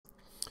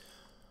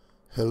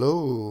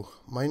Hello,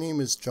 my name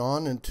is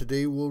John, and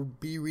today we'll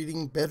be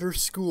reading Better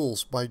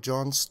Schools by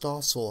John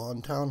Stossel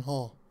on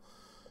Townhall,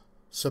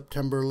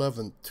 September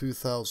 11th,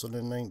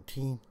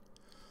 2019.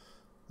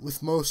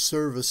 With most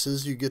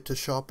services, you get to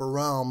shop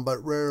around,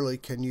 but rarely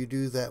can you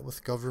do that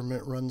with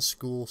government-run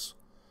schools.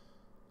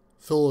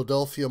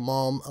 Philadelphia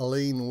mom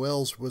Elaine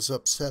Wells was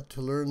upset to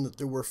learn that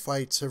there were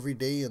fights every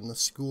day in the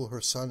school her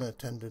son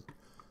attended,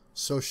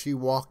 so she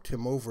walked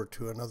him over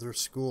to another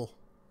school.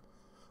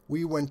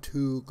 We went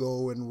to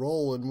go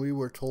enroll and we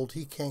were told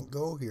he can't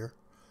go here.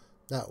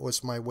 That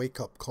was my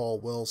wake-up call,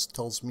 Wells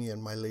tells me in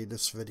my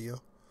latest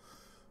video.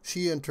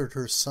 She entered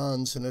her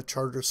sons in a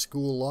charter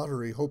school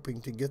lottery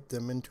hoping to get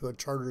them into a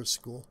charter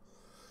school.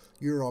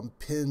 You're on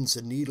pins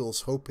and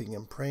needles hoping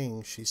and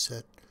praying, she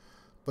said.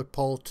 But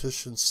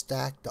politicians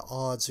stack the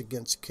odds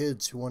against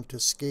kids who want to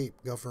escape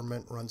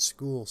government-run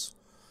schools.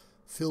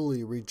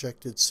 Philly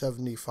rejected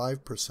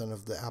 75%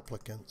 of the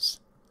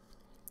applicants.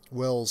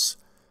 Wells'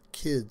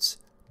 kids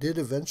did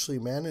eventually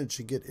manage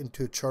to get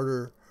into a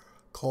charter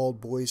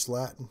called Boys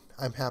Latin.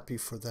 I'm happy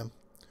for them.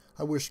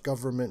 I wish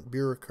government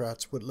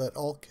bureaucrats would let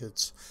all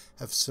kids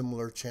have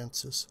similar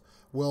chances.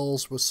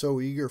 Wells was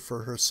so eager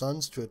for her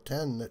sons to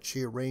attend that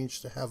she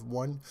arranged to have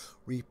one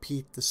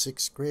repeat the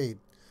 6th grade.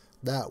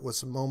 That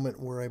was a moment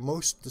where I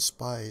most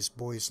despised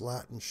Boys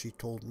Latin, she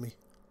told me.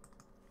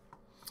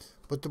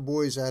 But the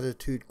boys'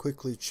 attitude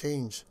quickly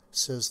changed,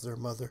 says their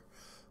mother.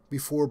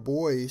 Before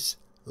Boys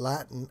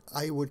Latin,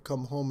 I would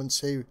come home and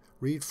say,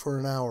 read for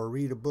an hour,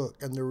 read a book,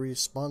 and the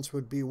response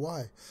would be,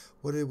 why?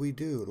 What did we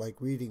do? Like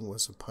reading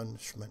was a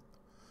punishment.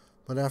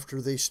 But after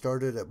they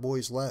started at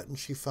Boys Latin,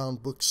 she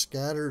found books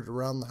scattered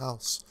around the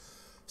house.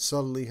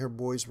 Suddenly her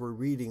boys were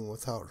reading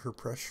without her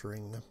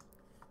pressuring them.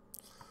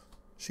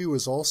 She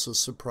was also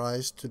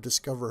surprised to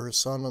discover her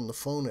son on the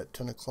phone at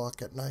 10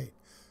 o'clock at night,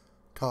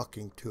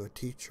 talking to a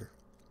teacher.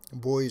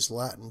 Boys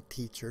Latin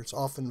teachers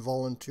often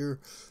volunteer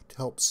to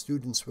help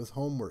students with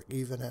homework,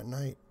 even at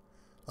night.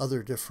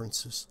 Other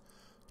differences.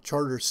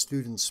 Charter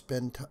students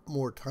spend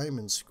more time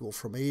in school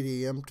from 8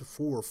 a.m. to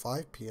 4 or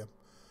 5 p.m.,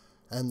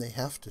 and they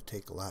have to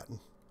take Latin.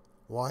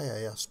 Why,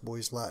 I asked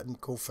Boys Latin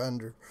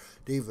co-founder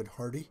David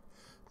Hardy.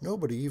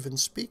 Nobody even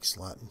speaks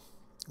Latin.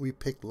 We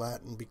picked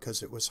Latin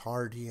because it was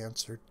hard, he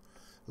answered.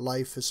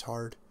 Life is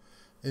hard.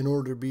 In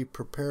order to be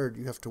prepared,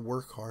 you have to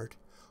work hard.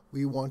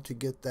 We want to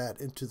get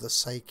that into the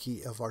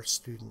psyche of our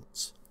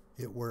students.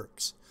 It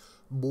works.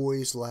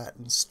 Boys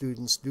Latin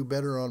students do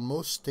better on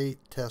most state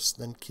tests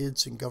than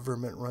kids in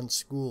government-run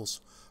schools,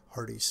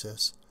 Hardy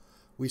says.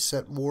 We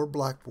sent more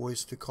black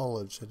boys to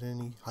college than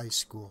any high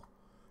school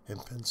in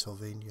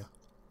Pennsylvania.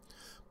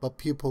 But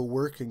people who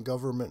work in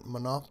government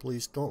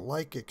monopolies don't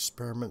like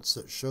experiments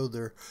that show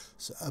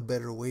there's a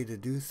better way to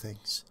do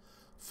things.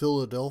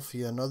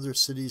 Philadelphia and other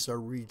cities are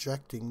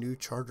rejecting new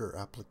charter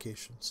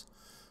applications.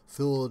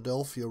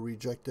 Philadelphia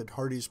rejected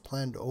Hardy's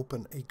plan to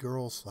open a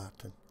girls'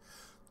 Latin.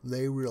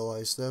 They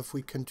realize that if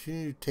we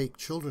continue to take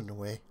children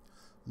away,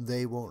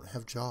 they won't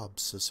have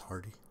jobs, says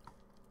Hardy.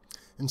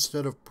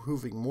 Instead of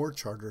approving more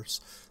charters,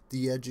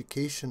 the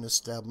education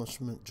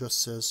establishment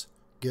just says,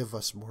 give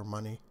us more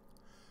money.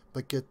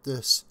 But get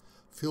this,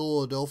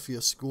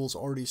 Philadelphia schools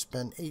already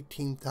spend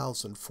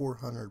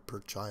 $18,400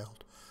 per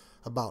child,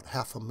 about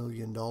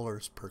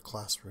 $500,000 per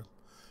classroom.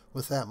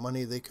 With that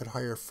money, they could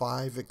hire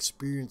 5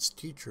 experienced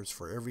teachers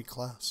for every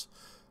class,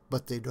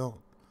 but they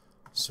don't.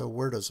 So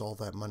where does all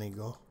that money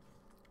go?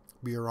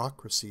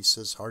 Bureaucracy,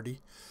 says Hardy.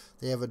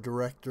 They have a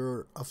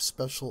director of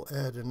special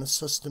ed, an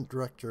assistant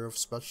director of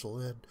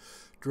special ed,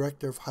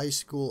 director of high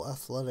school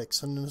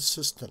athletics, and an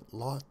assistant.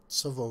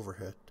 Lots of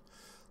overhead.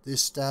 The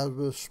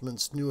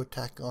establishment's new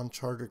attack on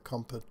charter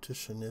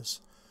competition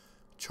is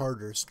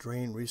charters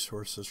drain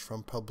resources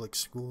from public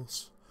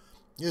schools.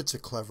 It's a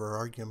clever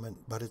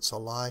argument, but it's a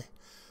lie.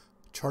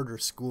 Charter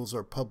schools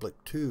are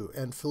public too,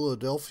 and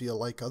Philadelphia,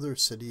 like other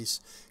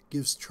cities,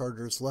 gives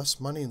charters less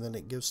money than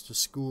it gives to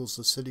schools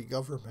the city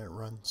government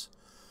runs.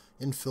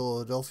 In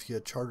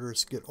Philadelphia,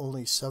 charters get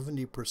only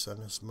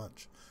 70% as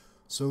much,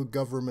 so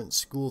government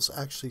schools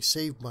actually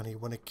save money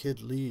when a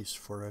kid leaves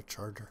for a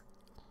charter.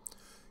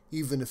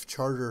 Even if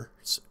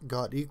charters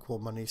got equal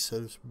money,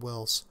 says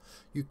Wells,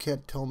 you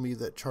can't tell me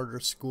that charter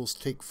schools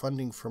take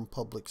funding from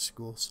public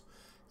schools.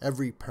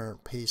 Every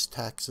parent pays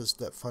taxes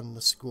that fund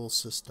the school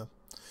system.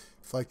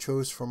 If I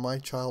chose for my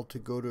child to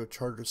go to a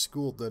charter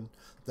school, then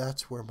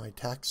that's where my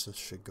taxes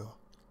should go.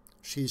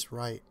 She's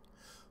right.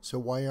 So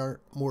why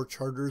aren't more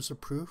charters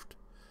approved?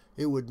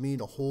 It would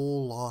mean a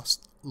whole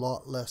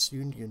lot less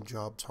union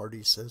jobs,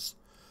 Hardy says.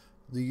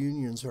 The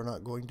unions are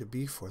not going to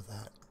be for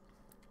that.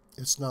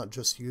 It's not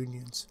just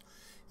unions.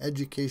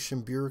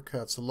 Education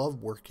bureaucrats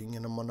love working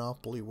in a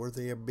monopoly where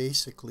they are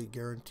basically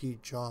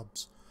guaranteed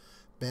jobs.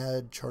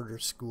 Bad charter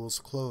schools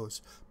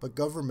close, but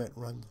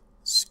government-run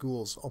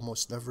schools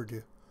almost never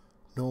do,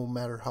 no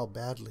matter how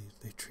badly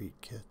they treat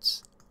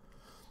kids.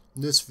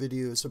 This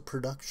video is a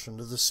production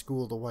of the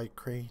School of the White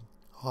Crane.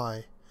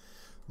 Hi,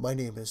 my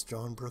name is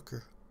John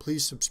Brooker.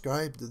 Please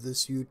subscribe to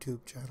this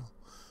YouTube channel.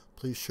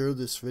 Please share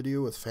this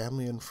video with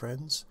family and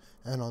friends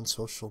and on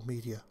social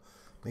media.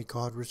 May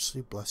God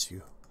richly bless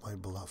you, my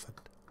beloved.